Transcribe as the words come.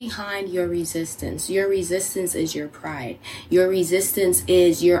Behind your resistance. Your resistance is your pride. Your resistance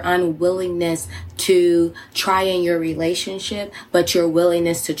is your unwillingness to try in your relationship, but your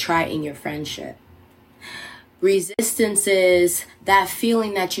willingness to try in your friendship. Resistance is that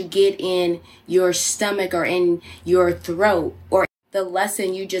feeling that you get in your stomach or in your throat, or the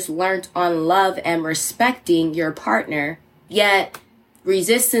lesson you just learned on love and respecting your partner. Yet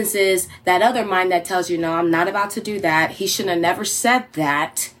resistance is that other mind that tells you, no, I'm not about to do that. He shouldn't have never said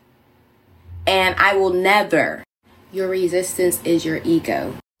that. And I will never. Your resistance is your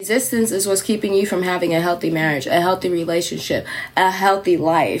ego. Resistance is what's keeping you from having a healthy marriage, a healthy relationship, a healthy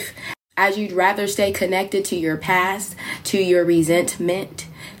life. As you'd rather stay connected to your past, to your resentment,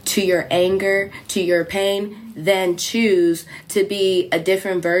 to your anger, to your pain, than choose to be a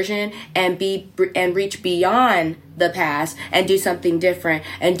different version and reach beyond the past and do something different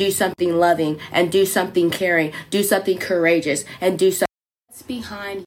and do something loving and do something caring, do something courageous and do something behind